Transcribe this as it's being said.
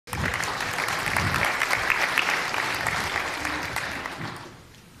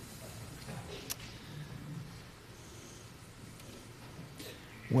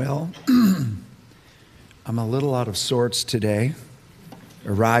Well, I'm a little out of sorts today.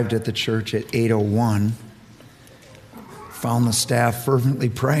 Arrived at the church at 8:01. Found the staff fervently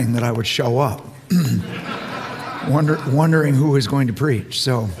praying that I would show up. Wondering who was going to preach.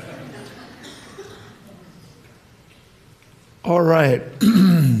 So, all right.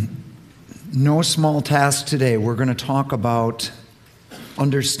 No small task today. We're going to talk about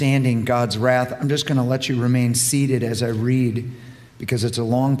understanding God's wrath. I'm just going to let you remain seated as I read because it's a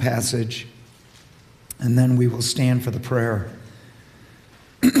long passage, and then we will stand for the prayer.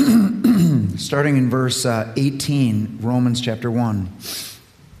 Starting in verse 18, Romans chapter 1.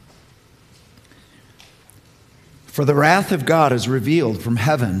 For the wrath of God is revealed from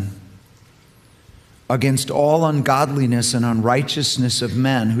heaven against all ungodliness and unrighteousness of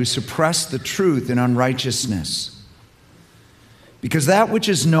men who suppress the truth in unrighteousness. Because that which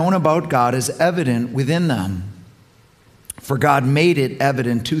is known about God is evident within them, for God made it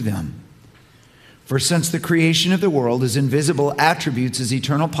evident to them. For since the creation of the world, his invisible attributes, his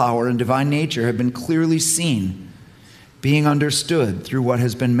eternal power and divine nature have been clearly seen, being understood through what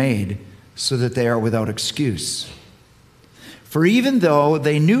has been made, so that they are without excuse. For even though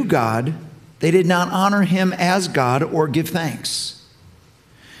they knew God, they did not honor him as God or give thanks.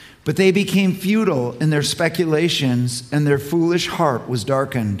 But they became futile in their speculations, and their foolish heart was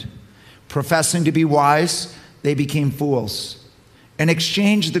darkened. Professing to be wise, they became fools, and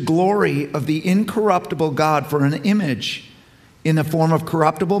exchanged the glory of the incorruptible God for an image in the form of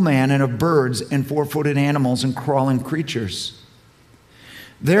corruptible man and of birds and four-footed animals and crawling creatures.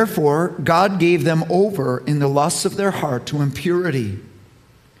 Therefore, God gave them over in the lusts of their heart to impurity,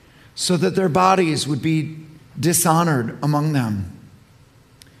 so that their bodies would be dishonored among them.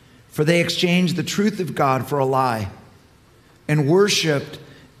 For they exchanged the truth of God for a lie, and worshipped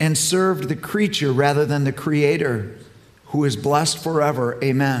and served the creature rather than the Creator, who is blessed forever.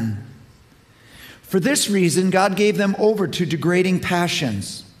 Amen. For this reason, God gave them over to degrading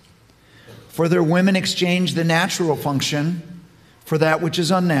passions. For their women exchanged the natural function for that which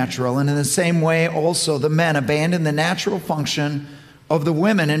is unnatural, and in the same way also the men abandoned the natural function of the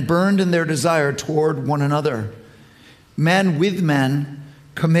women and burned in their desire toward one another. Men with men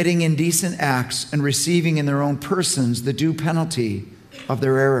committing indecent acts and receiving in their own persons the due penalty of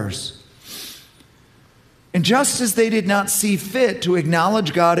their errors. And just as they did not see fit to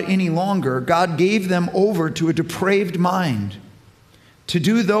acknowledge God any longer, God gave them over to a depraved mind to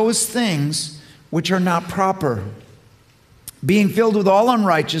do those things which are not proper, being filled with all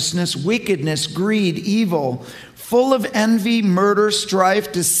unrighteousness, wickedness, greed, evil, full of envy, murder,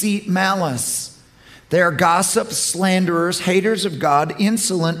 strife, deceit, malice. They are gossips, slanderers, haters of God,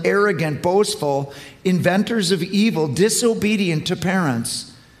 insolent, arrogant, boastful, inventors of evil, disobedient to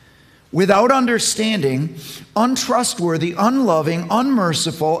parents, without understanding, untrustworthy, unloving,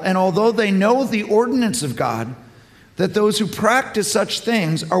 unmerciful, and although they know the ordinance of God, that those who practice such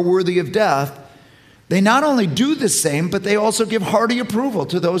things are worthy of death, they not only do the same, but they also give hearty approval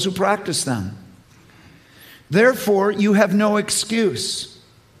to those who practice them. Therefore, you have no excuse,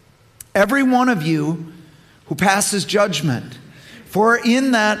 every one of you who passes judgment. For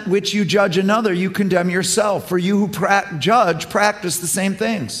in that which you judge another, you condemn yourself. For you who judge practice the same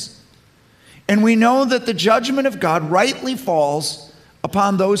things. And we know that the judgment of God rightly falls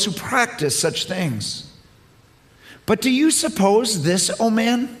upon those who practice such things. But do you suppose this, O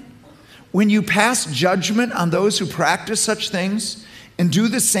man? When you pass judgment on those who practice such things and do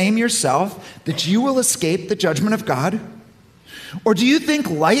the same yourself, that you will escape the judgment of God? Or do you think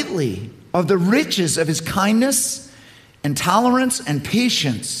lightly of the riches of his kindness and tolerance and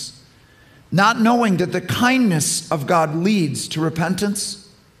patience, not knowing that the kindness of God leads to repentance?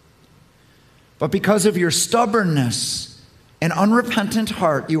 But because of your stubbornness and unrepentant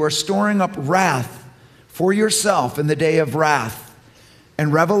heart, you are storing up wrath for yourself in the day of wrath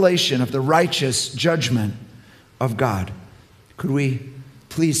and revelation of the righteous judgment of God. Could we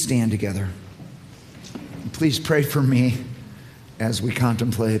please stand together? Please pray for me as we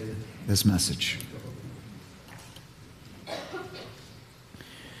contemplate this message.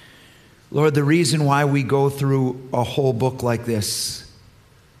 Lord, the reason why we go through a whole book like this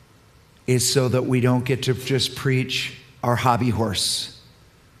is so that we don't get to just preach our hobby horse.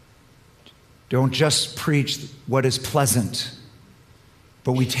 Don't just preach what is pleasant,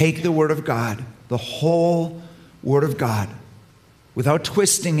 but we take the Word of God, the whole Word of God, without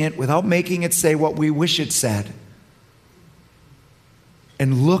twisting it, without making it say what we wish it said,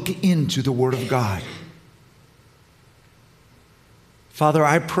 and look into the Word of God. Father,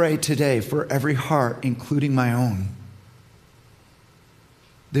 I pray today for every heart, including my own,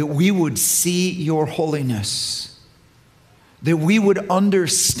 that we would see your holiness, that we would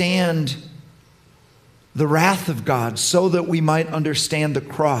understand the wrath of God so that we might understand the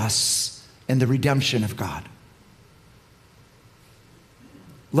cross and the redemption of God.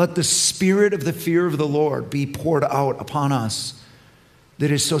 Let the spirit of the fear of the Lord be poured out upon us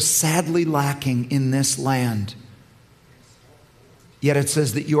that is so sadly lacking in this land. Yet it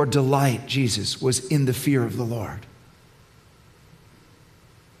says that your delight, Jesus, was in the fear of the Lord.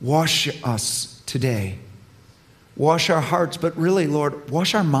 Wash us today. Wash our hearts, but really, Lord,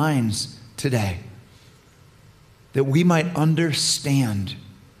 wash our minds today, that we might understand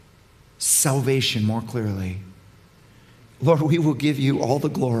salvation more clearly. Lord, we will give you all the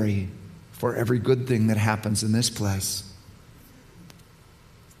glory for every good thing that happens in this place.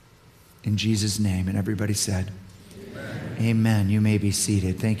 In Jesus' name. And everybody said, amen. Amen. You may be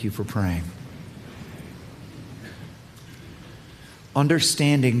seated. Thank you for praying.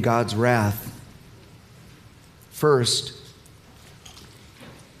 Understanding God's wrath. First,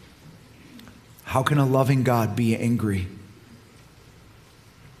 how can a loving God be angry?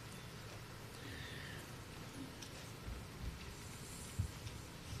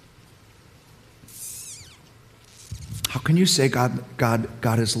 How can you say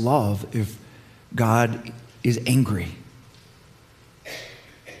God is love if God is angry?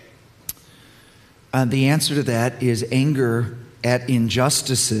 And the answer to that is anger at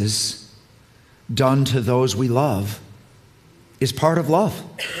injustices done to those we love is part of love.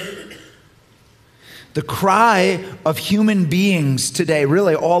 The cry of human beings today,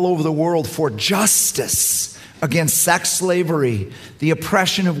 really all over the world, for justice against sex slavery, the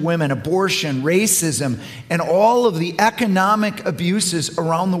oppression of women, abortion, racism, and all of the economic abuses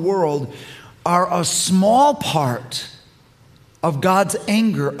around the world are a small part of God's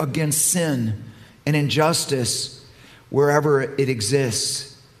anger against sin and injustice wherever it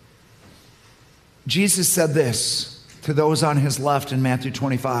exists. Jesus said this to those on his left in Matthew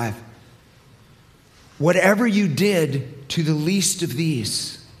 25. Whatever you did to the least of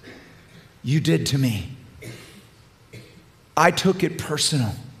these, you did to me. I took it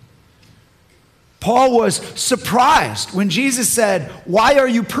personal. Paul was surprised when Jesus said, why are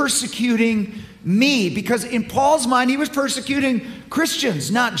you persecuting me? Because in Paul's mind, he was persecuting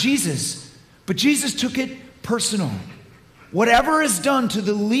Christians, not Jesus. But Jesus took it personal. Whatever is done to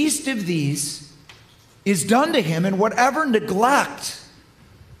the least of these is done to him, and whatever neglect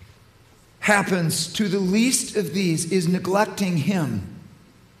happens to the least of these is neglecting him.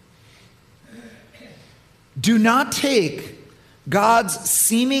 Do not take God's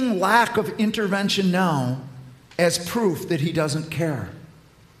seeming lack of intervention now as proof that he doesn't care.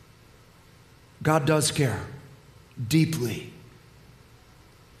 God does care deeply.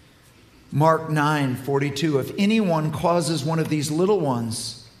 Mark 9:42, if anyone causes one of these little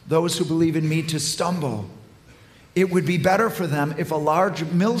ones, those who believe in me, to stumble, it would be better for them if a large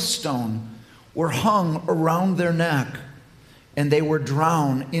millstone were hung around their neck and they were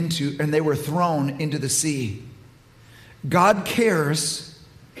thrown into the sea. God cares,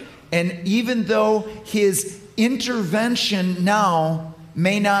 and even though his intervention now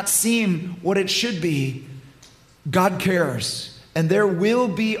may not seem what it should be, God cares, and there will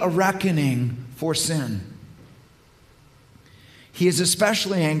be a reckoning for sin. He is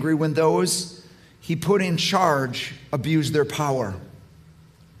especially angry when those he put in charge abuse their power.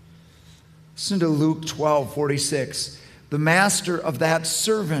 Listen to Luke 12:46. The master of that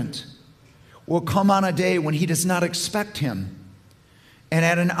servant will come on a day when he does not expect him, and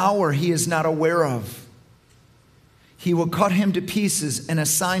at an hour he is not aware of. He will cut him to pieces and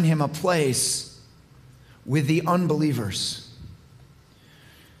assign him a place with the unbelievers.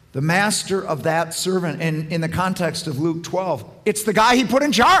 The master of that servant, and in the context of Luke 12, it's the guy he put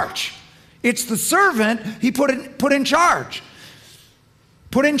in charge. It's the servant he put in charge.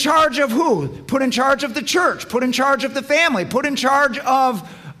 Put in charge of who? Put in charge of the church. Put in charge of the family. Put in charge of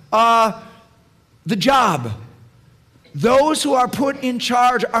the job. Those who are put in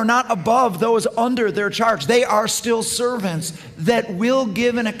charge are not above those under their charge. They are still servants that will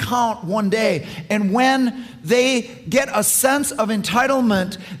give an account one day. And when they get a sense of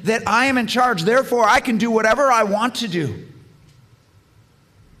entitlement that I am in charge, therefore I can do whatever I want to do,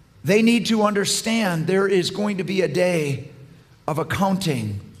 they need to understand there is going to be a day of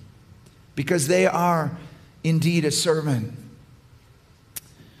accounting, because they are indeed a servant.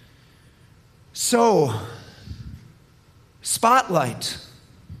 So, Spotlight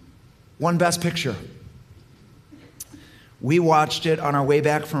won Best Picture. We watched it on our way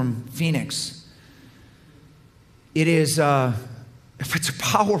back from Phoenix. It's a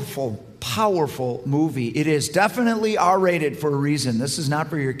powerful, powerful movie. It is definitely R-rated for a reason. This is not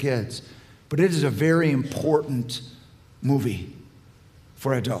for your kids, but it is a very important movie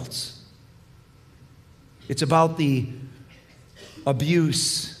for adults. It's about the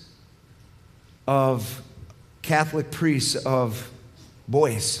abuse of Catholic priests of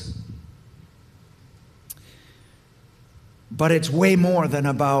boys. But it's way more than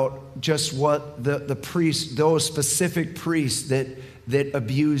about just what the priests, those specific priests that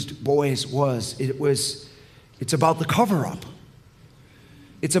abused boys was. It's about the cover-up.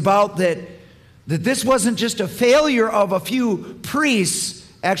 It's about that this wasn't just a failure of a few priests,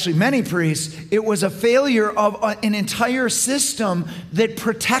 actually many priests. It was a failure of an entire system that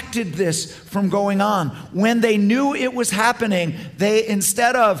protected this from going on. When they knew it was happening, they,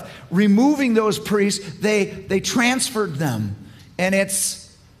 instead of removing those priests, they transferred them. And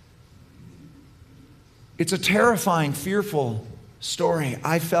it's a terrifying, fearful story.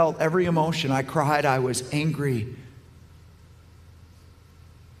 I felt every emotion. I cried. I was angry.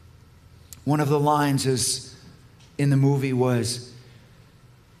 One of the lines in the movie was,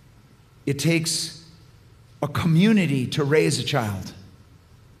 it takes a community to raise a child.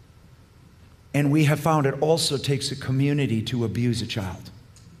 And we have found it also takes a community to abuse a child.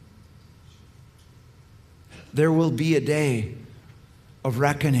 There will be a day of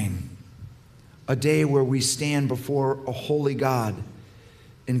reckoning, a day where we stand before a holy God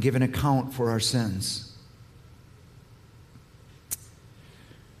and give an account for our sins.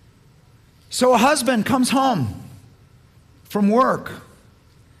 So a husband comes home from work.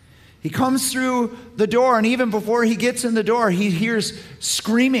 He comes through the door, and even before he gets in the door, he hears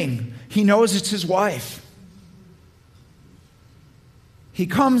screaming. He knows it's his wife. He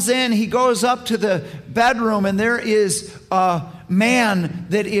comes in, he goes up to the bedroom, and there is a man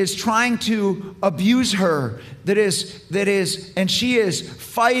that is trying to abuse her, and she is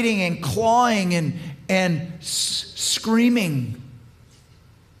fighting and clawing and screaming.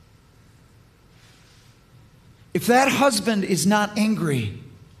 If that husband is not angry,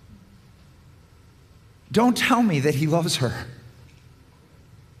 don't tell me that he loves her.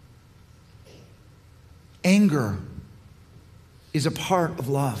 Anger is a part of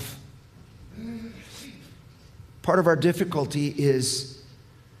love. Part of our difficulty is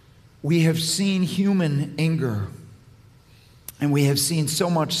we have seen human anger, and we have seen so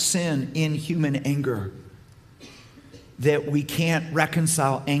much sin in human anger that we can't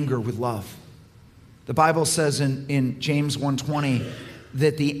reconcile anger with love. The Bible says in James 1:20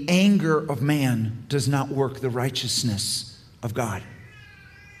 that the anger of man does not work the righteousness of God.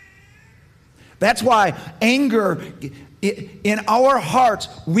 That's why anger, in our hearts,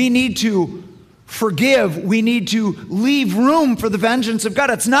 we need to forgive. We need to leave room for the vengeance of God.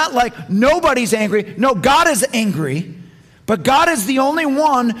 It's not like nobody's angry. No, God is angry. But God is the only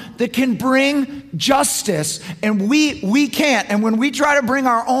one that can bring justice, and we can't. And when we try to bring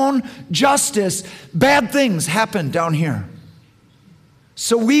our own justice, bad things happen down here.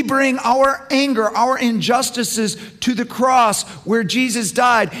 So we bring our anger, our injustices to the cross where Jesus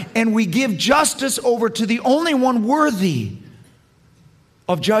died, and we give justice over to the only one worthy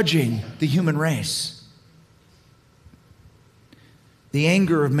of judging the human race. The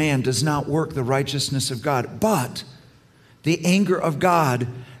anger of man does not work the righteousness of God, but the anger of God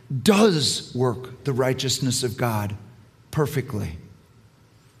does work the righteousness of God perfectly.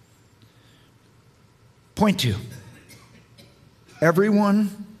 Point 2.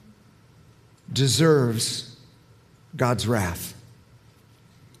 Everyone deserves God's wrath.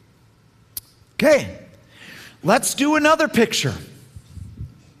 Okay, let's do another picture.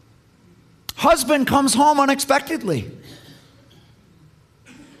 Husband comes home unexpectedly.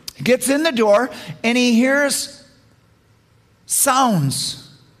 Gets in the door and he hears sounds,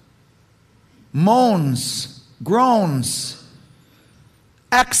 moans, groans,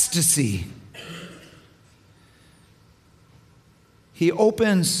 ecstasy. He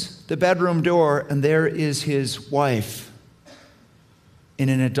opens the bedroom door, and there is his wife in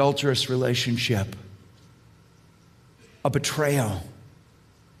an adulterous relationship, a betrayal.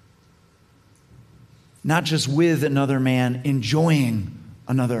 Not just with another man, enjoying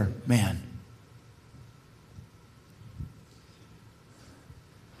another man.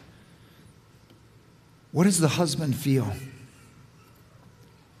 What does the husband feel?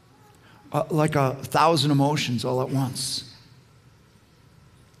 Like 1,000 emotions all at once.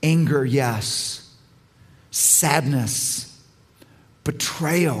 Anger, yes. Sadness,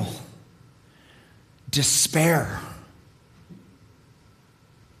 betrayal, despair.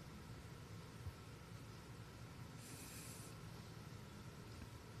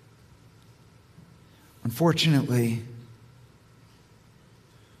 Unfortunately,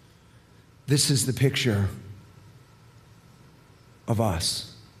 this is the picture of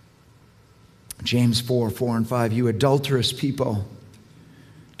us. James 4:4-5, you adulterous people,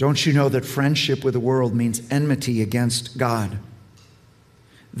 don't you know that friendship with the world means enmity against God?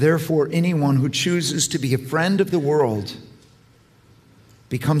 Therefore, anyone who chooses to be a friend of the world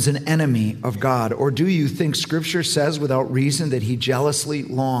becomes an enemy of God. Or do you think Scripture says without reason that he jealously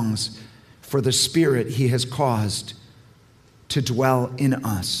longs for the Spirit he has caused to dwell in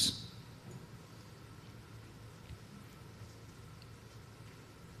us?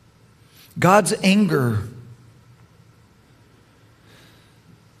 God's anger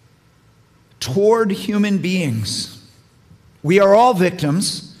toward human beings. We are all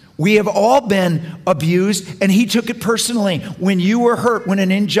victims. We have all been abused, and he took it personally when you were hurt, when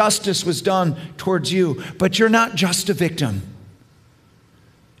an injustice was done towards you. But you're not just a victim.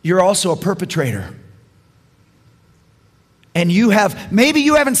 You're also a perpetrator. And maybe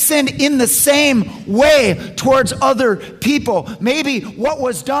you haven't sinned in the same way towards other people. Maybe what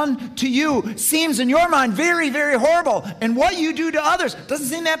was done to you seems in your mind very, very horrible. And what you do to others doesn't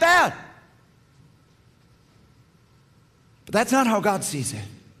seem that bad. But that's not how God sees it.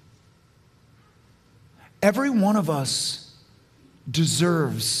 Every one of us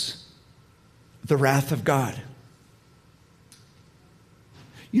deserves the wrath of God.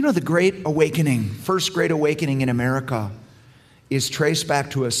 You know, the Great Awakening, first Great Awakening in America, is traced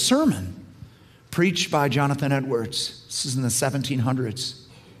back to a sermon preached by Jonathan Edwards. This is in the 1700s.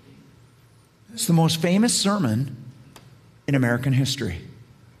 It's the most famous sermon in American history.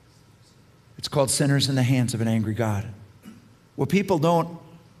 It's called Sinners in the Hands of an Angry God. Well, people don't,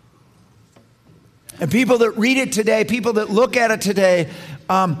 and people that read it today, people that look at it today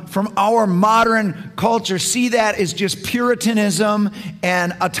from our modern culture see that as just Puritanism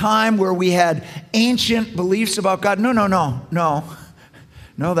and a time where we had ancient beliefs about God. No,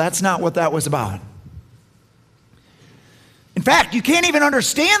 that's not what that was about. In fact, you can't even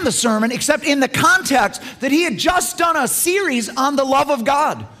understand the sermon except in the context that he had just done a series on the love of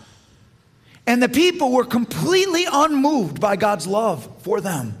God. And the people were completely unmoved by God's love for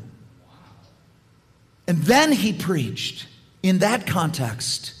them. And then he preached, in that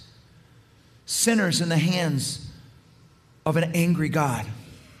context, sinners in the hands of an angry God.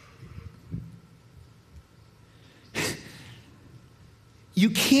 You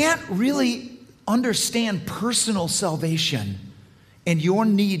can't really understand personal salvation and your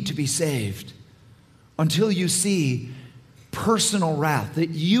need to be saved until you see personal wrath, that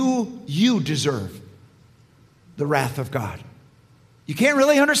you deserve the wrath of God. You can't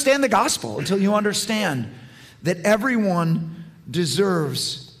really understand the gospel until you understand that everyone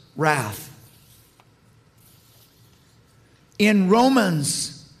deserves wrath. In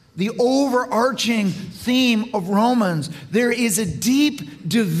Romans, the overarching theme of Romans, there is a deep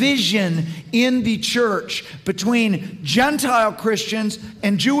division in the church between Gentile Christians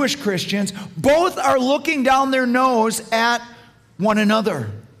and Jewish Christians. Both are looking down their nose at one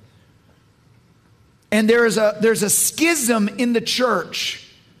another. And there's a schism in the church,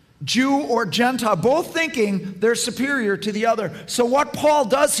 Jew or Gentile, both thinking they're superior to the other. So what Paul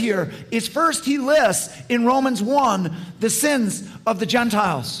does here is first he lists in Romans 1 the sins of the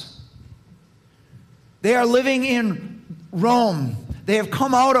Gentiles. They are living in Rome. They have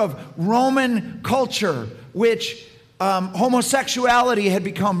come out of Roman culture, which homosexuality had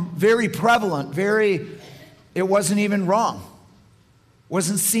become very prevalent. It wasn't even wrong.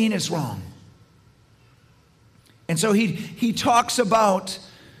 Wasn't seen as wrong. And so he talks about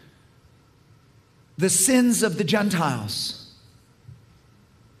the sins of the Gentiles.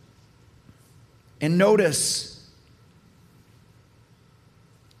 And notice,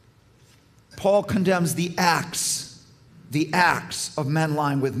 Paul condemns the acts of men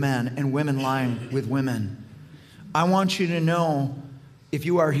lying with men and women lying with women. I want you to know, if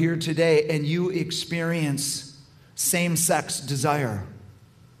you are here today and you experience same-sex desire,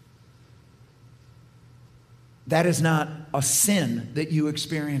 that is not a sin that you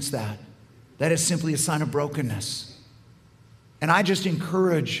experience that. That is simply a sign of brokenness. And I just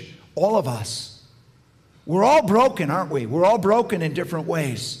encourage all of us. We're all broken, aren't we? We're all broken in different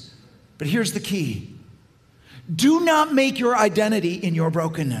ways. But here's the key. Do not make your identity in your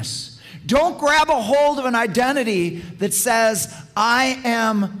brokenness. Don't grab a hold of an identity that says,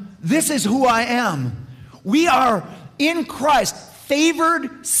 this is who I am. We are in Christ,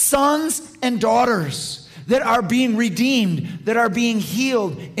 favored sons and daughters that are being redeemed, that are being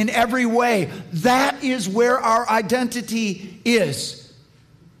healed in every way. That is where our identity is.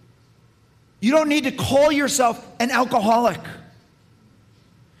 You don't need to call yourself an alcoholic.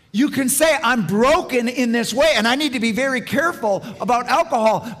 You can say, I'm broken in this way, and I need to be very careful about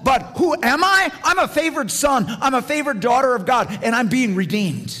alcohol. But who am I? I'm a favored son. I'm a favored daughter of God, and I'm being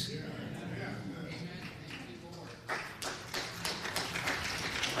redeemed.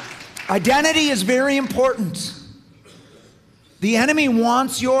 Identity is very important. The enemy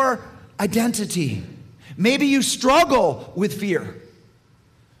wants your identity. Maybe you struggle with fear.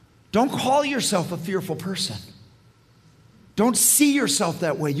 Don't call yourself a fearful person. Don't see yourself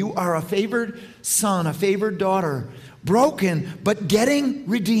that way. You are a favored son, a favored daughter, broken, but getting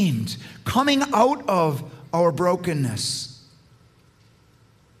redeemed, coming out of our brokenness.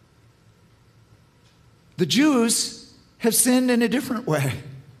 The Jews have sinned in a different way.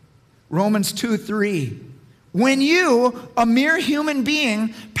 Romans 2:3. When you, a mere human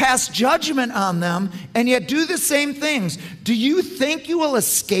being, pass judgment on them and yet do the same things, do you think you will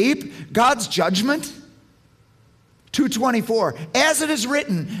escape God's judgment? 2:24. As it is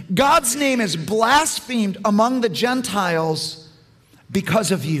written, God's name is blasphemed among the Gentiles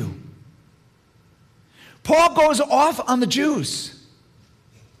because of you. Paul goes off on the Jews.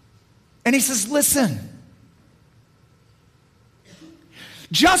 And he says, listen,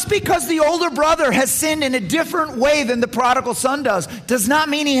 just because the older brother has sinned in a different way than the prodigal son does not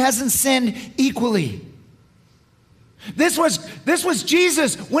mean he hasn't sinned equally. This was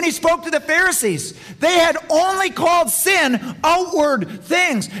Jesus when he spoke to the Pharisees. They had only called sin outward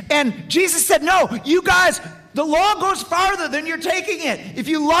things. And Jesus said, no, you guys, the law goes farther than you're taking it. If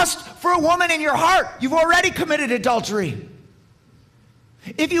you lust for a woman in your heart, you've already committed adultery.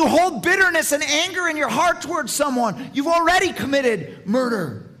 If you hold bitterness and anger in your heart towards someone, you've already committed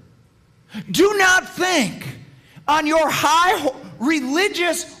murder. Do not think on your high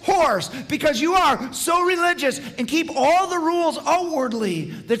religious horse, because you are so religious and keep all the rules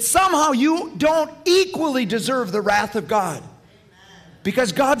outwardly, that somehow you don't equally deserve the wrath of God.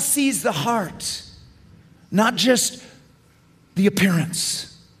 Because God sees the heart, not just the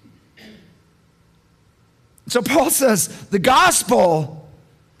appearance. So Paul says the gospel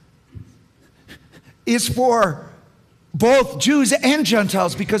is for both Jews and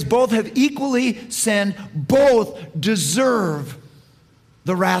Gentiles, because both have equally sinned, both deserve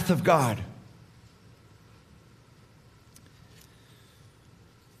the wrath of God.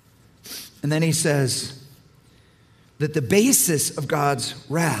 And then he says that the basis of God's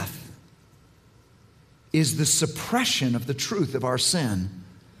wrath is the suppression of the truth of our sin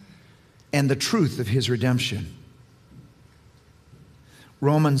and the truth of his redemption.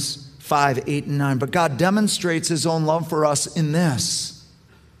 Romans 5:8-9. But God demonstrates his own love for us in this: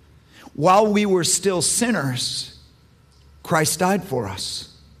 while we were still sinners, Christ died for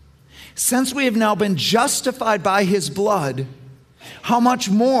us. Since we have now been justified by his blood, how much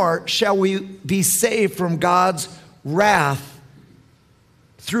more shall we be saved from God's wrath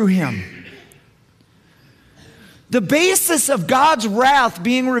through him? The basis of God's wrath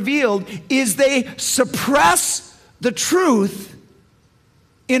being revealed is they suppress the truth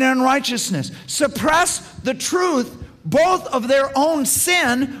in unrighteousness. Suppress the truth both of their own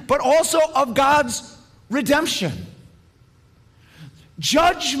sin, but also of God's redemption.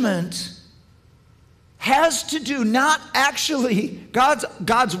 Judgment has to do not actually,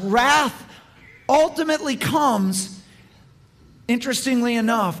 God's wrath ultimately comes, interestingly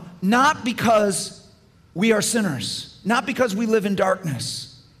enough, not because we are sinners, not because we live in darkness,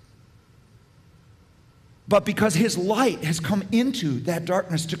 but because his light has come into that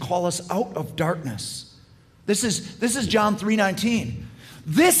darkness to call us out of darkness. This is John 3:19.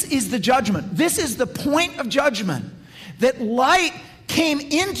 This is the judgment. This is the point of judgment, that light came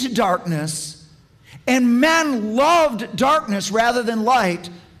into darkness and men loved darkness rather than light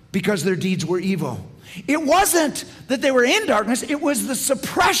because their deeds were evil. It wasn't that they were in darkness, it was the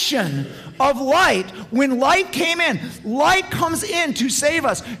suppression of light. When light came in, light comes in to save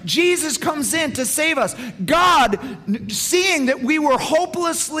us. Jesus comes in to save us. God, seeing that we were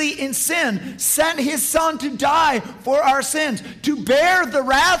hopelessly in sin, sent his son to die for our sins, to bear the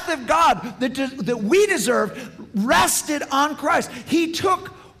wrath of God that we deserved, rested on Christ. He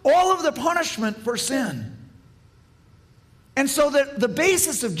took all of the punishment for sin. And so that the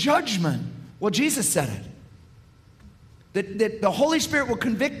basis of judgment, well, Jesus said it, that the Holy Spirit will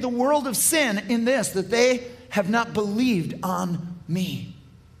convict the world of sin in this, that they have not believed on me.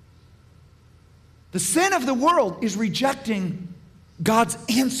 The sin of the world is rejecting God's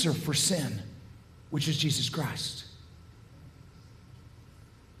answer for sin, which is Jesus Christ.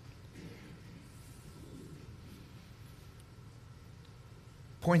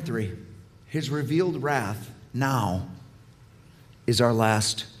 Point 3, his revealed wrath now is our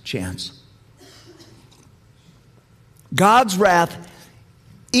last chance. God's wrath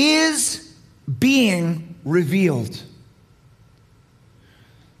is being revealed.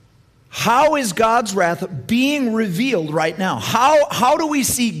 How is God's wrath being revealed right now? How do we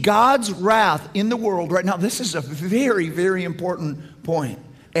see God's wrath in the world right now? This is a very, very important point.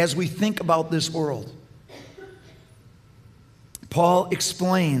 as we think about this world. Paul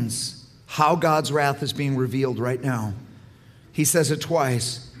explains how God's wrath is being revealed right now. He says it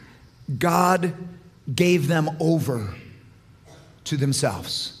twice. God gave them over to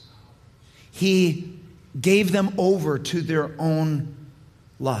themselves. He gave them over to their own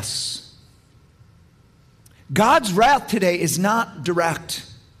lusts. God's wrath today is not direct.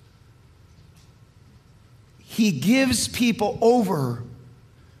 He gives people over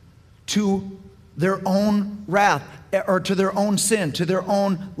to their own wrath, or to their own sin, to their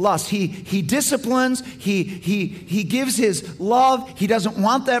own lust. He disciplines, he gives his love. He doesn't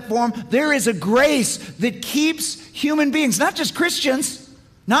want that for them. There is a grace that keeps human beings, not just Christians,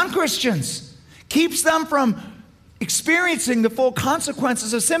 non-Christians, keeps them from experiencing the full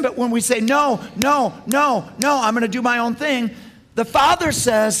consequences of sin. But when we say, no, I'm going to do my own thing, the Father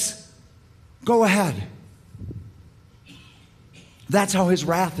says, go ahead. That's how his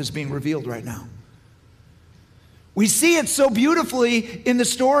wrath is being revealed right now. We see it so beautifully in the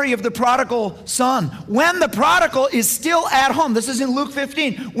story of the prodigal son. When the prodigal is still at home, this is in Luke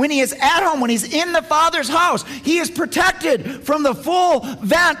 15, when he is at home, when he's in the Father's house, he is protected from the full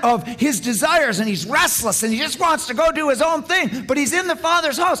vent of his desires, and he's restless, and he just wants to go do his own thing. But he's in the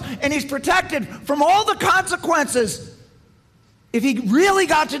Father's house, and he's protected from all the consequences if he really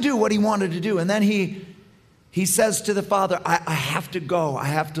got to do what he wanted to do. And then he says to the Father, I have to go. I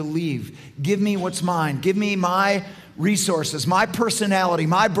have to leave. Give me what's mine. Give me my resources, my personality,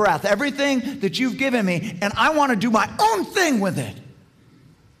 my breath, everything that you've given me, and I want to do my own thing with it.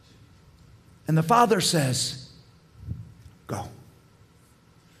 And the Father says, go.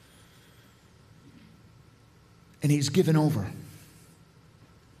 And he's given over.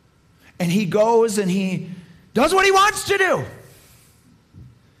 And he goes and he does what he wants to do.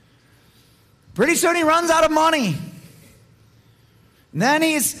 Pretty soon he runs out of money. And then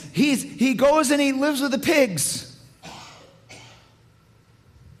he goes and he lives with the pigs.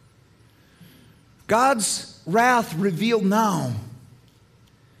 God's wrath revealed now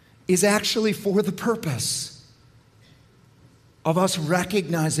is actually for the purpose of us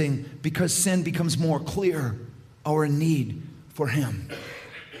recognizing, because sin becomes more clear, our need for him.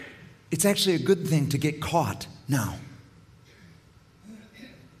 It's actually a good thing to get caught now.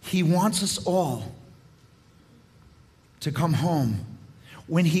 He wants us all to come home.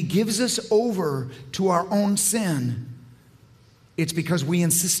 When he gives us over to our own sin, it's because we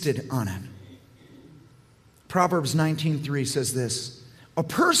insisted on it. Proverbs 19:3 says this, a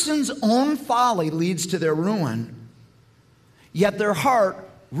person's own folly leads to their ruin, yet their heart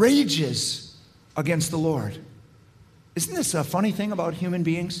rages against the Lord. Isn't this a funny thing about human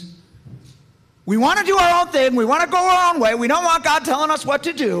beings? We want to do our own thing. We want to go our own way. We don't want God telling us what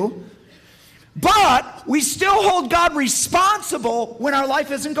to do. But we still hold God responsible when our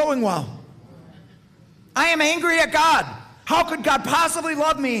life isn't going well. I am angry at God. How could God possibly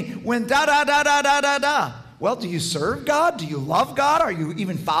love me when da-da-da-da-da-da-da? Well, do you serve God? Do you love God? Are you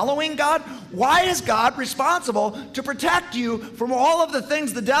even following God? Why is God responsible to protect you from all of the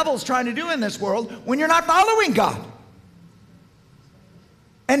things the devil's trying to do in this world when you're not following God?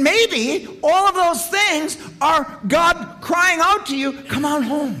 And maybe all of those things are God crying out to you, come on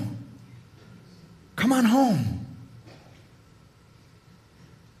home. Come on home.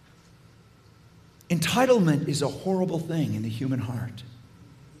 Entitlement is a horrible thing in the human heart,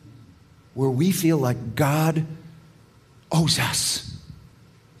 where we feel like God owes us.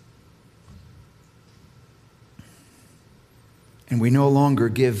 And we no longer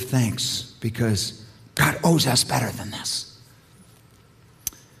give thanks because God owes us better than this.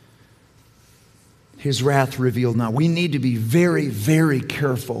 His wrath revealed now. We need to be very, very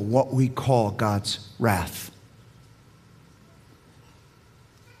careful what we call God's wrath.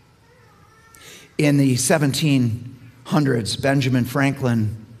 In the 1700s, Benjamin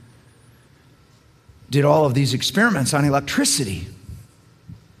Franklin did all of these experiments on electricity.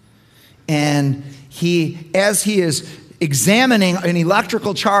 And as he is examining an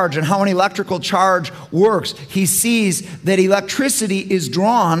electrical charge and how an electrical charge works, he sees that electricity is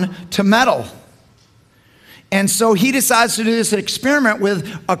drawn to metal. And so he decides to do this experiment with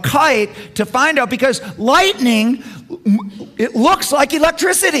a kite to find out, because lightning, it looks like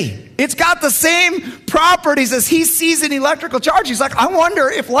electricity. It's got the same properties as he sees an electrical charge. He's like, I wonder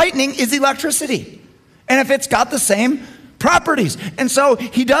if lightning is electricity and if it's got the same properties. And so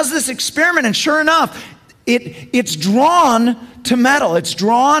he does this experiment, and sure enough, it's drawn to metal. It's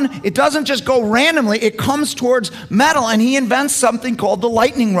drawn, it doesn't just go randomly, it comes towards metal, and he invents something called the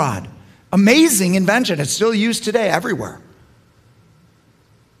lightning rod. Amazing invention. It's still used today everywhere.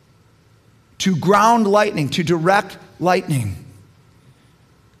 To ground lightning, to direct lightning.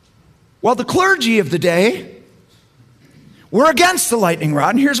 Well, the clergy of the day were against the lightning rod,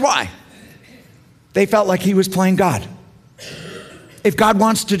 and here's why. They felt like he was playing God. If God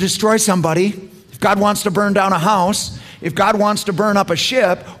wants to destroy somebody, if God wants to burn down a house, if God wants to burn up a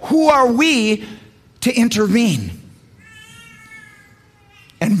ship, who are we to intervene?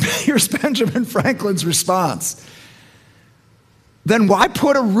 And here's Benjamin Franklin's response. Then why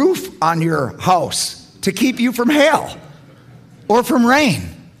put a roof on your house to keep you from hail or from rain?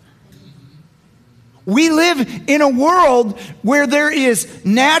 We live in a world where there is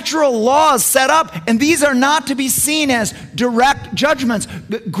natural laws set up, and these are not to be seen as direct judgments.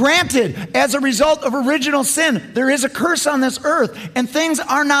 Granted, as a result of original sin, there is a curse on this earth, and things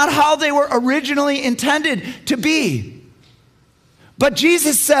are not how they were originally intended to be. But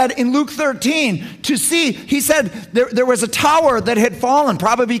Jesus said in Luke 13, he said there was a tower that had fallen,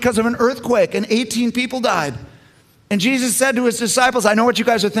 probably because of an earthquake, and 18 people died. And Jesus said to his disciples, I know what you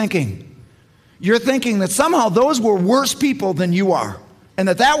guys are thinking. You're thinking that somehow those were worse people than you are, and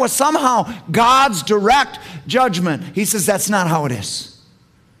that was somehow God's direct judgment. He says that's not how it is.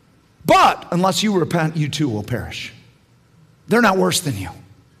 But unless you repent, you too will perish. They're not worse than you.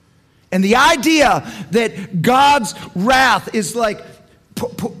 And the idea that God's wrath is like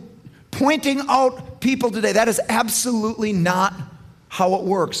pointing out people today, that is absolutely not how it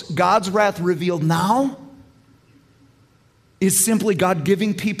works. God's wrath revealed now is simply God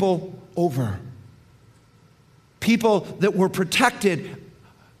giving people over. People that were protected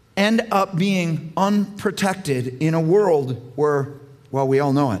end up being unprotected in a world where, well, we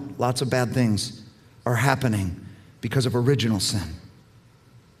all know it, lots of bad things are happening because of original sin.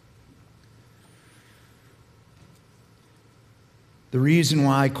 The reason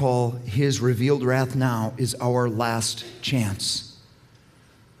why I call his revealed wrath now is our last chance.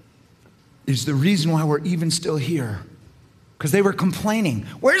 Is the reason why we're even still here. Because they were complaining.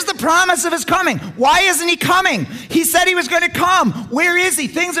 Where's the promise of his coming? Why isn't he coming? He said he was going to come. Where is he?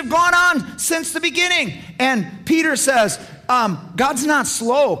 Things have gone on since the beginning. And Peter says, God's not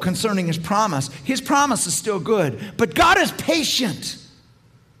slow concerning his promise. His promise is still good. But God is patient.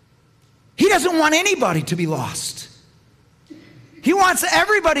 He doesn't want anybody to be lost. He wants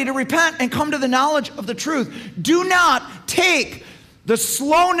everybody to repent and come to the knowledge of the truth. Do not take the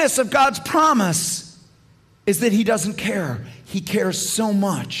slowness of God's promise is that he doesn't care. He cares so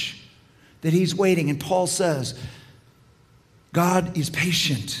much that he's waiting. And Paul says, God is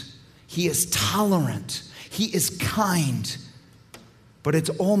patient. He is tolerant. He is kind. But it's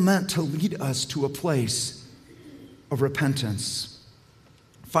all meant to lead us to a place of repentance.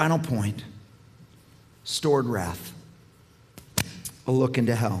 Final point, stored wrath. A look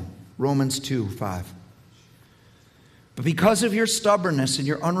into hell. Romans 2:5. But because of your stubbornness and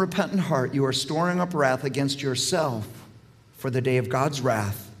your unrepentant heart, you are storing up wrath against yourself for the day of God's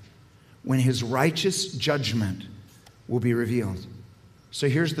wrath, when his righteous judgment will be revealed. So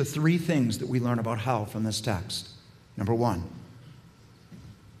here's the three things that we learn about hell from this text. Number one,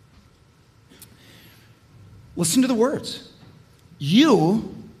 listen to the words.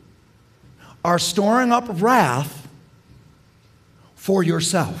 You are storing up wrath for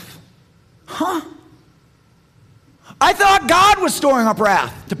yourself. Huh? I thought God was storing up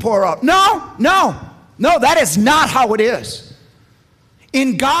wrath to pour out. No, that is not how it is.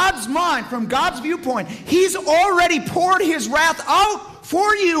 In God's mind, from God's viewpoint, he's already poured his wrath out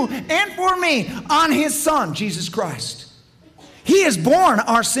for you and for me on his Son, Jesus Christ. He has borne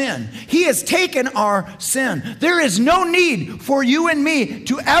our sin. He has taken our sin. There is no need for you and me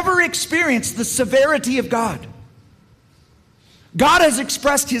to ever experience the severity of God. God has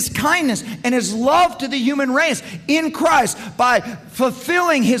expressed his kindness and his love to the human race in Christ by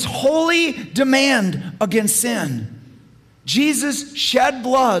fulfilling his holy demand against sin. Jesus shed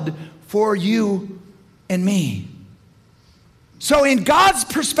blood for you and me. So in God's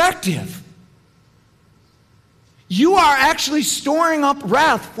perspective, you are actually storing up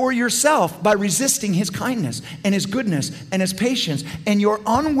wrath for yourself by resisting his kindness and his goodness and his patience and your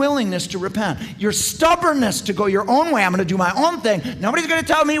unwillingness to repent, your stubbornness to go your own way. I'm going to do my own thing. Nobody's going to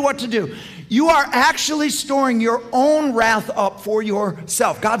tell me what to do. You are actually storing your own wrath up for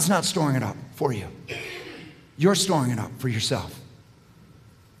yourself. God's not storing it up for you. You're storing it up for yourself.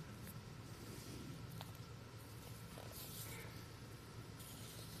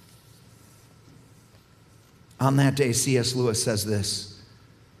 On that day, C.S. Lewis says this: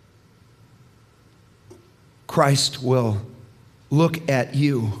 Christ will look at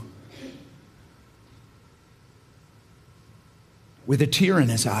you with a tear in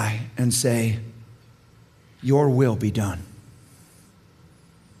his eye and say, your will be done.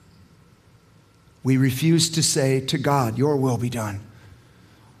 We refuse to say to God, your will be done.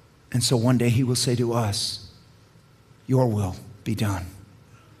 And so one day he will say to us, your will be done.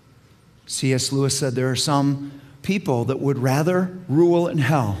 C.S. Lewis said there are some people that would rather rule in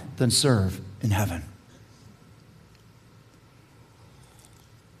hell than serve in heaven.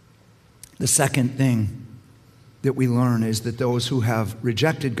 The second thing that we learn is that those who have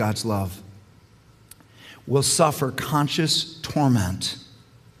rejected God's love will suffer conscious torment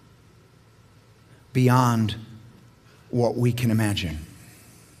beyond what we can imagine.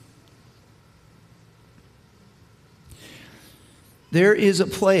 There is a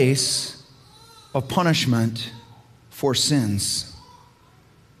place of punishment for sins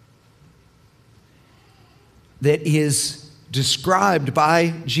that is described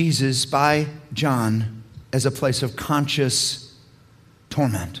by Jesus, by John, as a place of conscious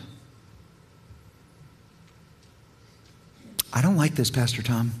torment. I don't like this, Pastor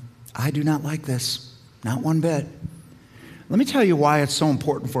Tom. I do not like this. Not one bit. Let me tell you why it's so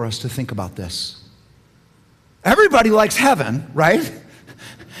important for us to think about this. Everybody likes heaven, right?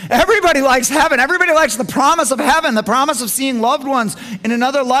 Everybody likes heaven. Everybody likes the promise of heaven, the promise of seeing loved ones in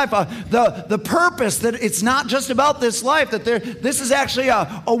another life, the purpose that it's not just about this life, that this is actually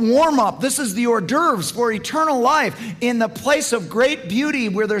a warm-up. This is the hors d'oeuvres for eternal life in the place of great beauty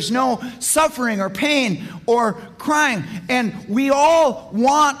where there's no suffering or pain or crying. And we all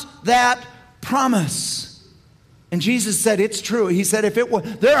want that promise. And Jesus said, it's true. He said,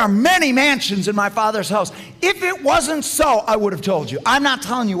 there are many mansions in my Father's house. If it wasn't so, I would have told you. I'm not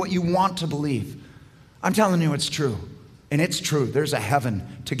telling you what you want to believe. I'm telling you it's true. And it's true. There's a heaven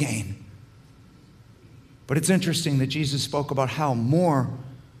to gain. But it's interesting that Jesus spoke about hell more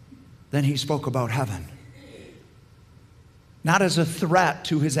than he spoke about heaven. Not as a threat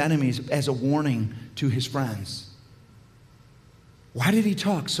to his enemies, as a warning to his friends. Why did he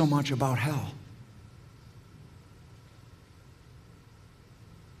talk so much about hell?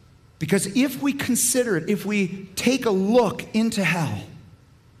 Because if we consider it, if we take a look into hell,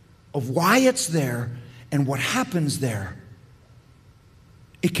 of why it's there and what happens there,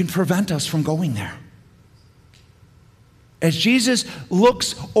 it can prevent us from going there. As Jesus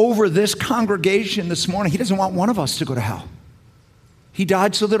looks over this congregation this morning, he doesn't want one of us to go to hell. He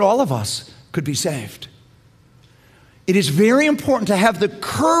died so that all of us could be saved. It is very important to have the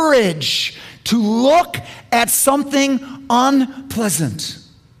courage to look at something unpleasant.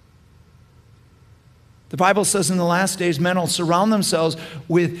 The Bible says in the last days, men will surround themselves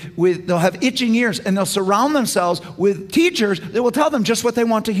they'll have itching ears, and they'll surround themselves with teachers that will tell them just what they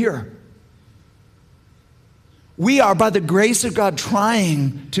want to hear. We are, by the grace of God,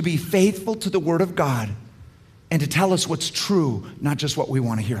 trying to be faithful to the Word of God and to tell us what's true, not just what we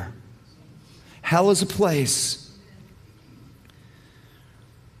want to hear. Hell is a place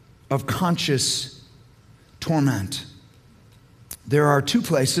of conscious torment. There are two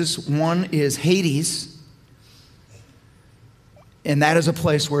places. One is Hades, and that is a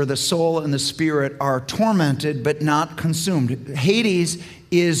place where the soul and the spirit are tormented but not consumed. Hades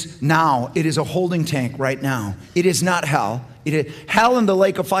is now. It is a holding tank right now. It is not hell. Hell and the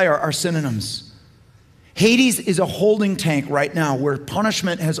lake of fire are synonyms. Hades is a holding tank right now where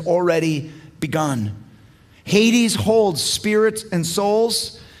punishment has already begun. Hades holds spirits and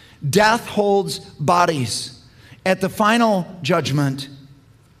souls. Death holds bodies. At the final judgment,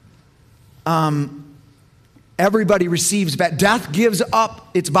 everybody receives back. Death gives up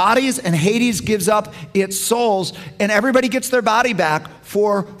its bodies and Hades gives up its souls, and everybody gets their body back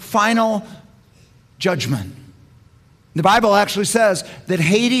for final judgment. The Bible actually says that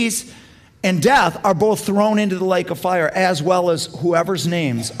Hades and death are both thrown into the lake of fire, as well as whoever's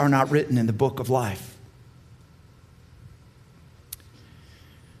names are not written in the book of life.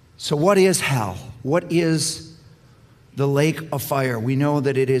 So what is hell? What is the lake of fire? We know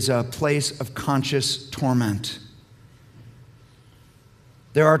that it is a place of conscious torment.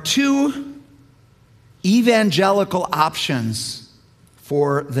 There are two evangelical options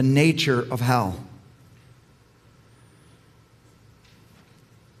for the nature of hell.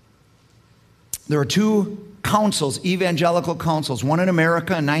 There are two councils, evangelical councils, one in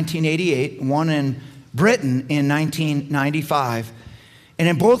America in 1988, one in Britain in 1995. And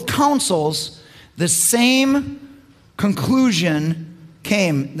in both councils, the same conclusion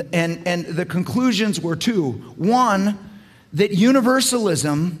came, and the conclusions were two. One, that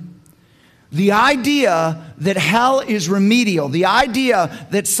universalism, the idea that hell is remedial, the idea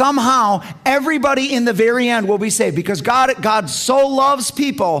that somehow everybody in the very end will be saved because God so loves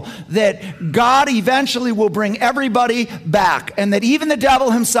people that God eventually will bring everybody back, and that even the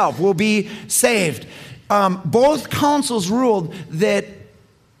devil himself will be saved. Both councils ruled that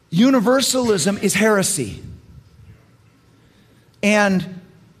universalism is heresy. And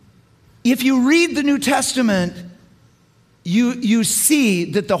if you read the New Testament, you see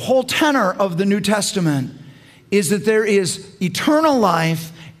that the whole tenor of the New Testament is that there is eternal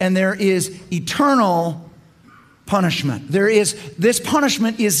life and there is eternal punishment. This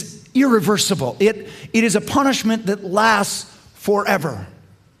punishment is irreversible. It is a punishment that lasts forever.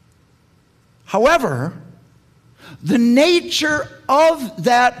 However, the nature of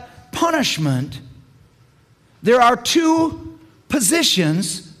that punishment, there are two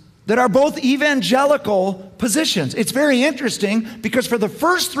positions that are both evangelical positions. It's very interesting because for the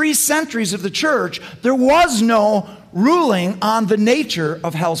first 3 centuries of the church, there was no ruling on the nature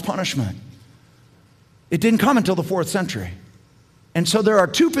of hell's punishment. It didn't come until the 4th century. And so there are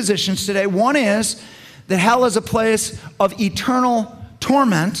two positions today. One is that hell is a place of eternal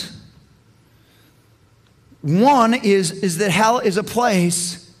torment. One is that hell is a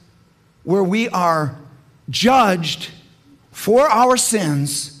place where we are judged for our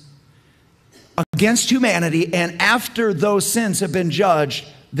sins against humanity, and after those sins have been judged,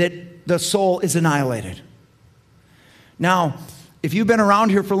 that the soul is annihilated. Now, if you've been around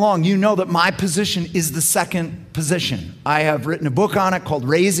here for long, you know that my position is the second position. I have written a book on it called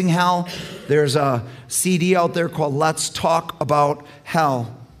Raising Hell. There's a CD out there called Let's Talk About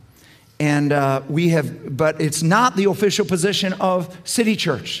Hell. And but it's not the official position of City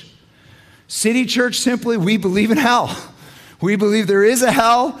Church. City Church simply, we believe in hell. We believe there is a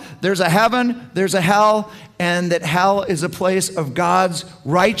hell, there's a heaven, there's a hell, and that hell is a place of God's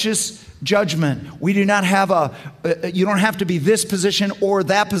righteous judgment. We do not have you don't have to be this position or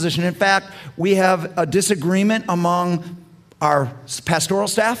that position. In fact, we have a disagreement among our pastoral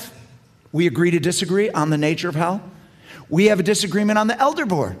staff. We agree to disagree on the nature of hell. We have a disagreement on the elder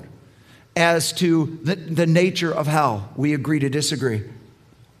board as to the nature of hell. We agree to disagree.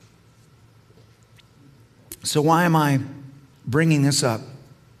 So why am I bringing this up?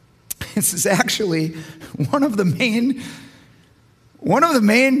 This is actually one of the main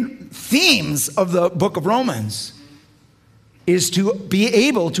themes of the book of Romans, is to be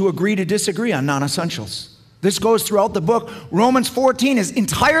able to agree to disagree on non-essentials. This goes throughout the book. Romans 14 is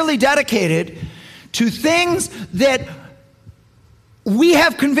entirely dedicated to things that we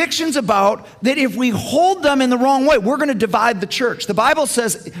have convictions about, that if we hold them in the wrong way, we're going to divide the church. The Bible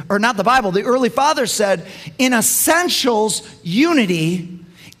says, or not the Bible, the early fathers said, in essentials, unity;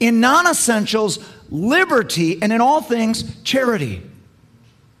 in non-essentials, liberty; and in all things, charity.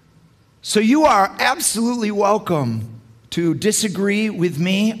 So you are absolutely welcome to disagree with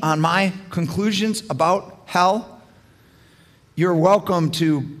me on my conclusions about hell. You're welcome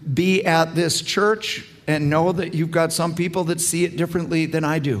to be at this church and know that you've got some people that see it differently than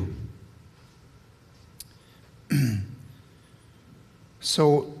I do.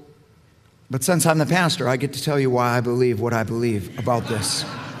 But since I'm the pastor, I get to tell you why I believe what I believe about this.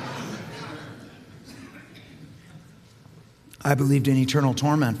 I believed in eternal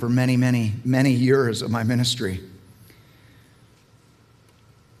torment for many, many, many years of my ministry.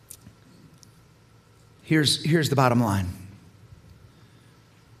 Here's the bottom line.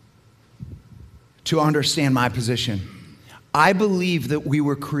 To understand my position, I believe that we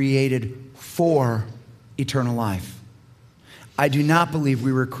were created for eternal life. I do not believe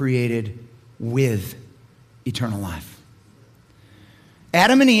we were created with eternal life.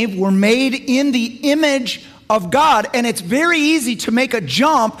 Adam and Eve were made in the image of God, and it's very easy to make a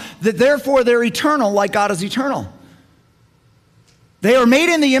jump that therefore they're eternal like God is eternal. They are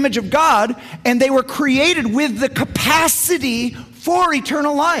made in the image of God, and they were created with the capacity for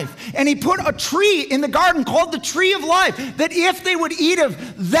eternal life. And he put a tree in the garden called the tree of life, that if they would eat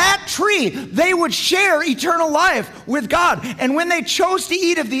of that tree, they would share eternal life with God. And when they chose to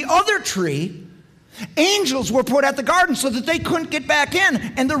eat of the other tree, angels were put at the garden so that they couldn't get back in.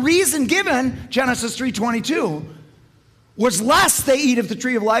 And the reason given, Genesis 3:22, was lest they eat of the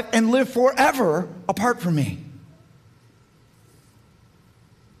tree of life and live forever apart from me.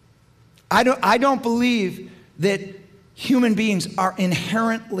 I don't believe that human beings are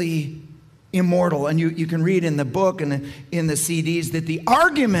inherently immortal. And you can read in the book and in the CDs that the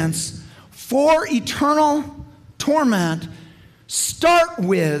arguments for eternal torment start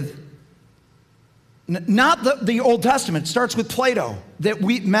with, not the Old Testament, it starts with Plato, that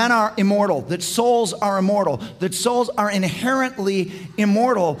men are immortal, that souls are immortal, that souls are inherently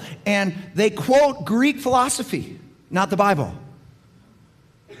immortal. And they quote Greek philosophy, not the Bible.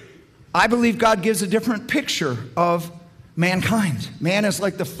 I believe God gives a different picture of mankind. Man is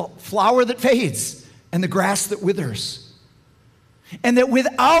like the flower that fades and the grass that withers. And that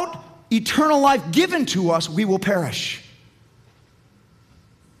without eternal life given to us, we will perish.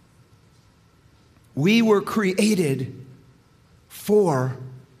 We were created for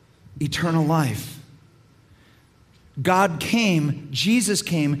eternal life. God came, Jesus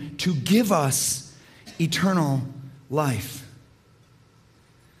came to give us eternal life.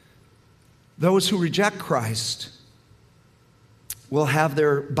 Those who reject Christ will have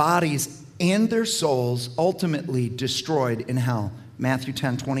their bodies and their souls ultimately destroyed in hell. Matthew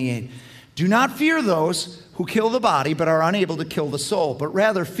 10:28. Do not fear those who kill the body but are unable to kill the soul, but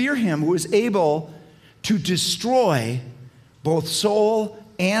rather fear him who is able to destroy both soul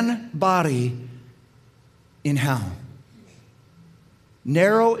and body in hell.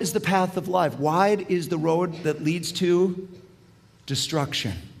 Narrow is the path of life. Wide is the road that leads to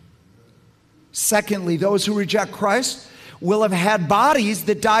destruction. Secondly, those who reject Christ will have had bodies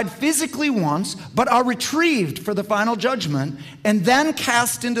that died physically once, but are retrieved for the final judgment and then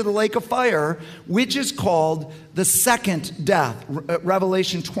cast into the lake of fire, which is called the second death.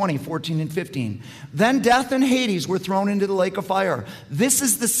 Revelation 20:14 and 15. Then death and Hades were thrown into the lake of fire. This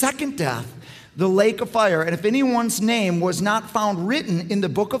is the second death, the lake of fire. And if anyone's name was not found written in the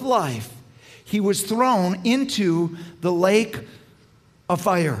book of life, he was thrown into the lake of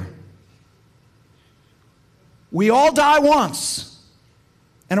fire. We all die once.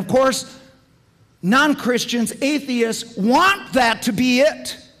 And of course, non-Christians, atheists want that to be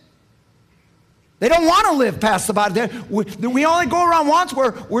it. They don't want to live past the body. We only go around once.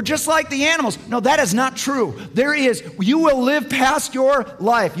 We're just like the animals. No, that is not true. You will live past your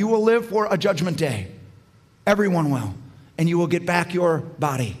life. You will live for a judgment day. Everyone will. And you will get back your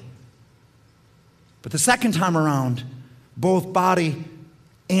body. But the second time around, both body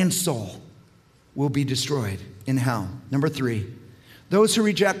and soul will be destroyed in hell. Number 3, those who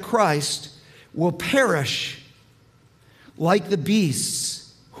reject Christ will perish like the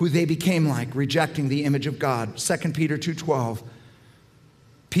beasts who they became like, rejecting the image of God. 2 Peter 2:12.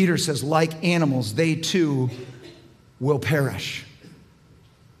 Peter says, like animals, they too will perish.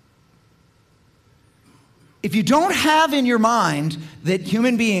 If you don't have in your mind that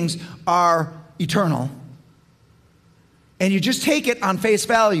human beings are eternal, and you just take it on face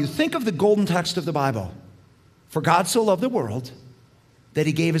value, think of the golden text of the Bible. For God so loved the world that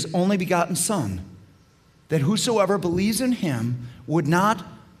he gave his only begotten Son, that whosoever believes in him would not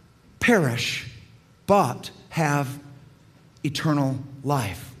perish, but have eternal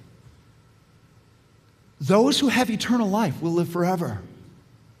life. Those who have eternal life will live forever.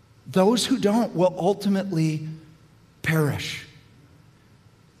 Those who don't will ultimately perish.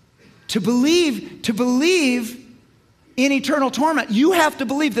 To believe in eternal torment, you have to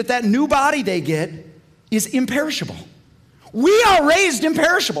believe that new body they get is imperishable. We are raised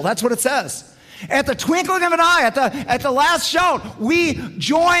imperishable. That's what it says. At the twinkling of an eye, at the last shout, we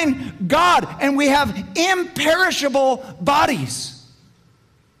join God and we have imperishable bodies.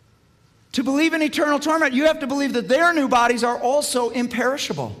 To believe in eternal torment, you have to believe that their new bodies are also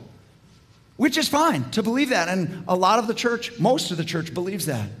imperishable, which is fine to believe that. And a lot of the church, most of the church believes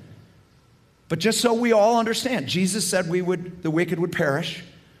that. But just so we all understand, Jesus said the wicked would perish.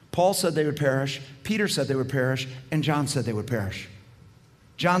 Paul said they would perish. Peter said they would perish. And John said they would perish.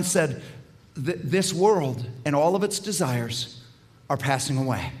 John said, this world and all of its desires are passing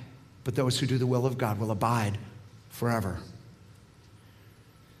away, but those who do the will of God will abide forever.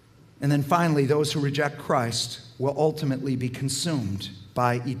 And then finally, those who reject Christ will ultimately be consumed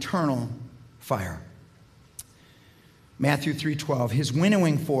by eternal fire. Matthew 3:12, his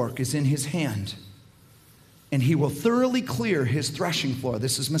winnowing fork is in his hand, and he will thoroughly clear his threshing floor.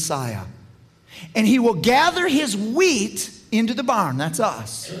 This is Messiah. And he will gather his wheat into the barn. That's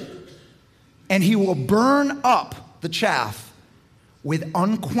us. And he will burn up the chaff with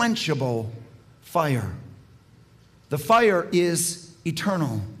unquenchable fire. The fire is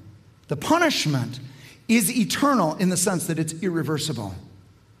eternal. The punishment is eternal in the sense that it's irreversible.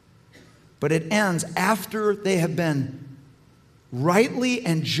 But it ends after they have been rightly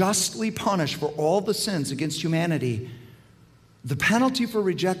and justly punished for all the sins against humanity. The penalty for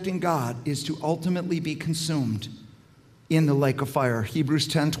rejecting God is to ultimately be consumed in the lake of fire. Hebrews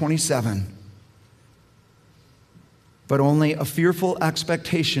 10:27. But only a fearful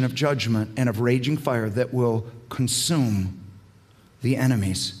expectation of judgment and of raging fire that will consume the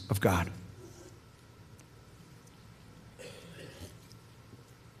enemies of God.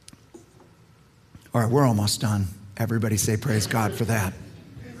 All right, we're almost done. Everybody say praise God for that.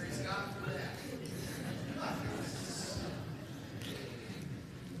 Praise God for that.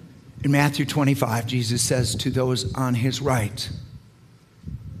 In Matthew 25, Jesus says to those on his right,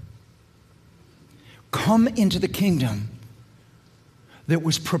 come into the kingdom that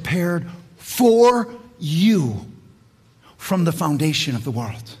was prepared for you from the foundation of the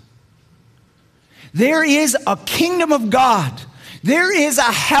world. There is a kingdom of God There is a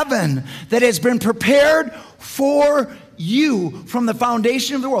heaven that has been prepared for you from the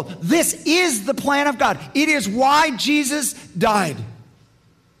foundation of the world. This is the plan of God. It is why Jesus died.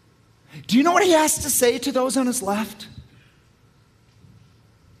 Do you know what he has to say to those on his left?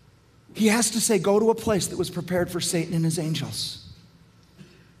 He has to say, go to a place that was prepared for Satan and his angels.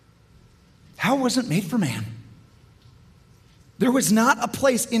 Hell wasn't made for man. There was not a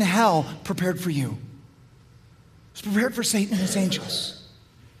place in hell prepared for you. It was prepared for Satan and his angels.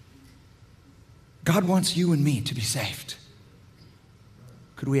 God wants you and me to be saved.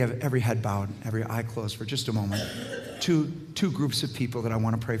 Could we have every head bowed, every eye closed for just a moment? Two groups of people that I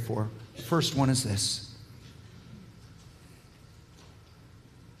want to pray for. First one is this.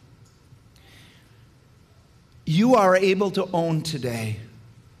 You are able to own today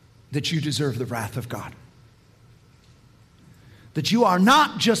that you deserve the wrath of God. That you are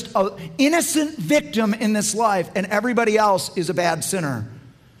not just an innocent victim in this life and everybody else is a bad sinner,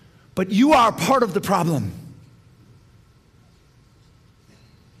 but you are part of the problem.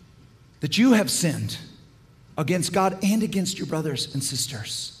 That you have sinned against God and against your brothers and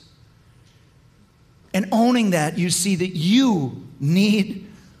sisters. And owning that, you see that you need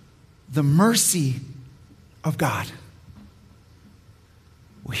the mercy of God.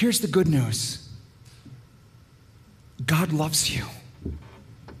 Well, here's the good news. God loves you.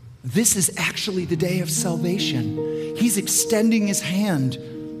 This is actually the day of salvation. He's extending his hand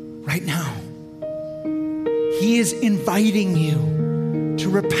right now. He is inviting you to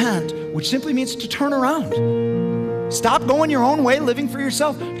repent, which simply means to turn around. Stop going your own way, living for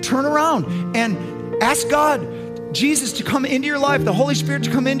yourself. Turn around and ask God, Jesus, to come into your life, the Holy Spirit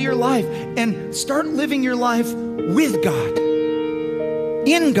to come into your life, and start living your life with God,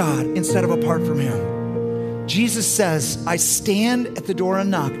 in God, instead of apart from him. Jesus says, I stand at the door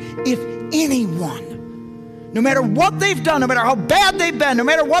and knock. If anyone, no matter what they've done, no matter how bad they've been, no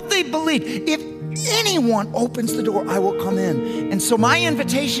matter what they believe, if anyone opens the door, I will come in. And so my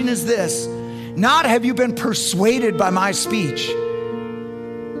invitation is this: not have you been persuaded by my speech,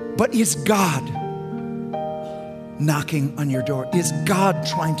 but is God knocking on your door? Is God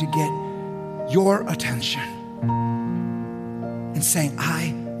trying to get your attention and saying,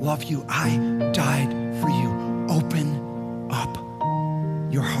 I love you, I died for you. Open up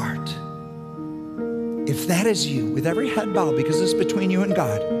your heart. If that is you, with every head bowed, because it's between you and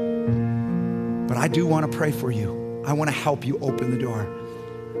God, but I do want to pray for you. I want to help you open the door.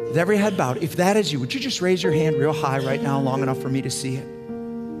 With every head bowed, if that is you, would you just raise your hand real high right now, long enough for me to see it?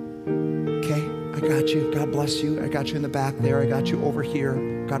 Okay, I got you. God bless you. I got you in the back there. I got you over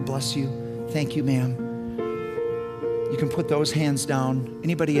here. God bless you. Thank you, ma'am. You can put those hands down.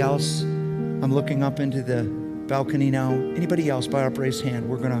 Anybody else? I'm looking up into the balcony now. Anybody else by upraised hand?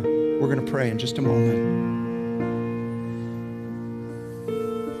 We're gonna pray in just a moment.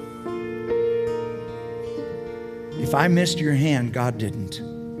 If I missed your hand, God didn't.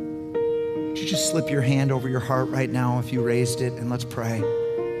 Would you just slip your hand over your heart right now if you raised it, and let's pray.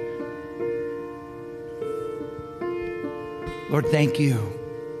 Lord, thank you.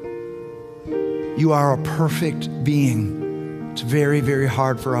 You are a perfect being. It's very, very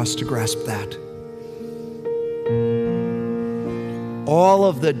hard for us to grasp that. All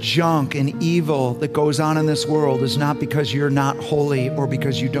of the junk and evil that goes on in this world is not because you're not holy or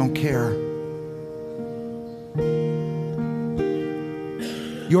because you don't care.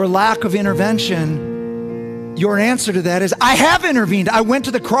 Your lack of intervention, your answer to that is, I have intervened. I went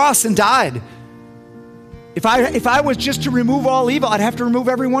to the cross and died. If I was just to remove all evil, I'd have to remove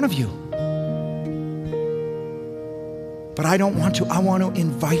every one of you. But I don't want to. I want to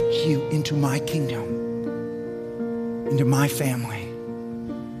invite you into my kingdom, into my family.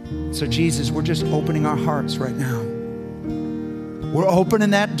 So Jesus, we're just opening our hearts right now. We're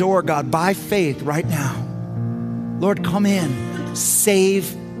opening that door, God, by faith right now. Lord, come in.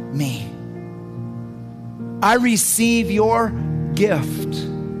 Save me. I receive your gift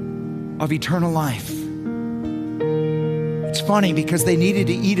of eternal life. It's funny because they needed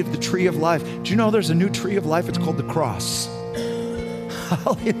to eat of the tree of life. Do you know there's a new tree of life? It's called the cross.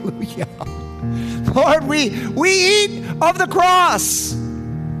 Hallelujah. Lord, we eat of the cross,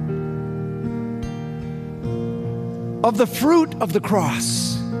 of the fruit of the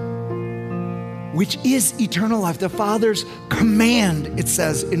cross, which is eternal life. The Father's command, it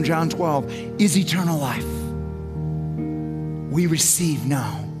says in John 12, is eternal life. We receive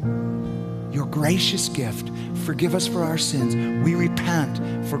now your gracious gift. Forgive us for our sins. We repent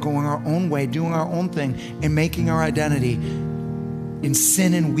for going our own way, doing our own thing, and making our identity in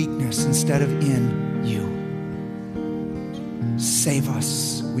sin and weakness instead of in you. Save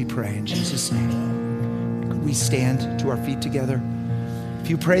us, we pray in Jesus' name. we stand to our feet together? If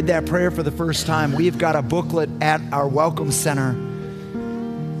you prayed that prayer for the first time, we've got a booklet at our Welcome Center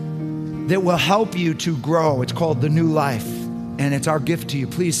that will help you to grow. It's called The New Life, and it's our gift to you.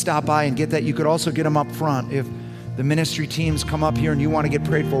 Please stop by and get that. You could also get them up front. If the ministry teams come up here and you want to get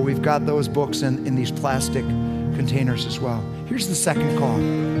prayed for, we've got those books in these plastic containers as well. Here's the second call.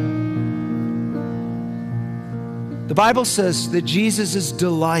 The Bible says that Jesus'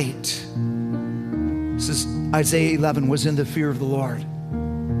 delight, this is Isaiah 11, was in the fear of the Lord.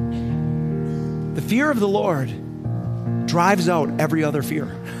 The fear of the Lord drives out every other fear.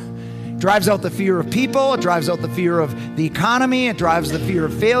 It drives out the fear of people. It drives out the fear of the economy. It drives the fear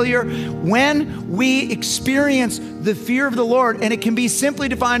of failure. When we experience the fear of the Lord, and it can be simply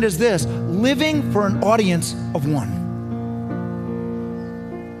defined as this: living for an audience of one.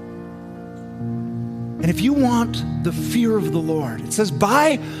 And if you want the fear of the Lord, it says,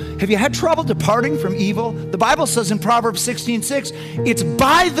 have you had trouble departing from evil? The Bible says in Proverbs 16:6, it's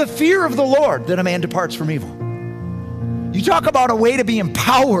by the fear of the Lord that a man departs from evil. You talk about a way to be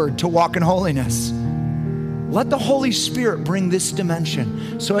empowered to walk in holiness. Let the Holy Spirit bring this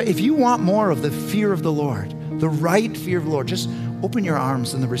dimension. So if you want more of the fear of the Lord, the right fear of the Lord, just open your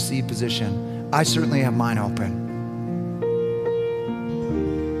arms in the receive position. I certainly have mine open.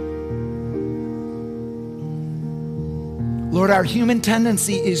 Lord, our human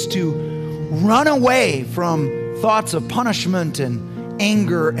tendency is to run away from thoughts of punishment and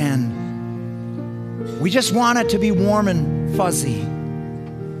anger, and we just want it to be warm and fuzzy.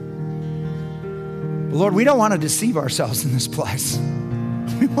 But Lord, we don't want to deceive ourselves in this place.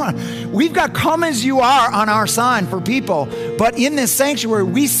 We've got come as you are on our sign for people, but in this sanctuary,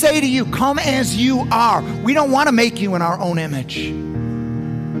 we say to you, come as you are. We don't want to make you in our own image.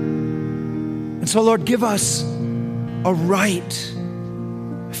 And so, Lord, give us a right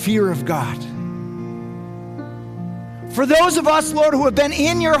fear of God. For those of us, Lord, who have been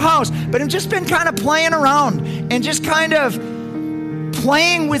in your house, but have just been kind of playing around and just kind of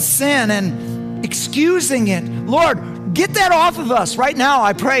playing with sin and excusing it, Lord, get that off of us right now,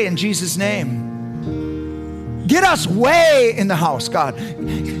 I pray in Jesus' name. Get us way in the house, God.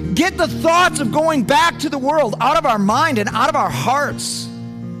 Get the thoughts of going back to the world out of our mind and out of our hearts.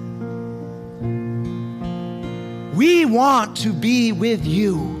 We want to be with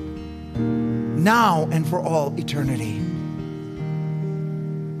you now and for all eternity.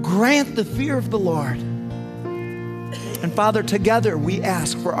 Grant the fear of the Lord. And Father, together we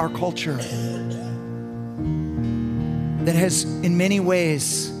ask for our culture that has in many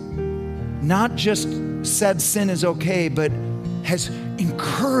ways not just said sin is okay, but has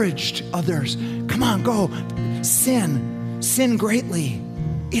encouraged others. Come on, go. Sin greatly.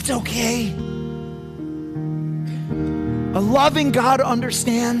 It's okay. A loving God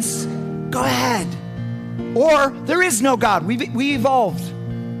understands. Go ahead. Or there is no God. We evolved.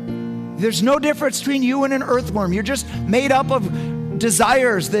 There's no difference between you and an earthworm. You're just made up of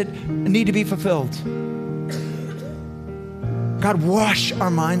desires that need to be fulfilled. God, wash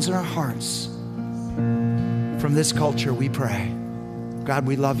our minds and our hearts from this culture, we pray. God,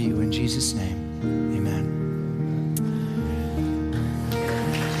 we love you in Jesus' name. Amen.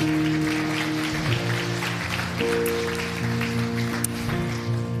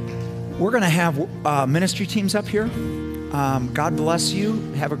 We're going to have ministry teams up here. God bless you.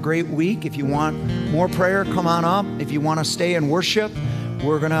 Have a great week. If you want more prayer, come on up. If you want to stay and worship,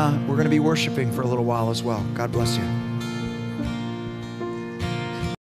 we're gonna be worshiping for a little while as well. God bless you.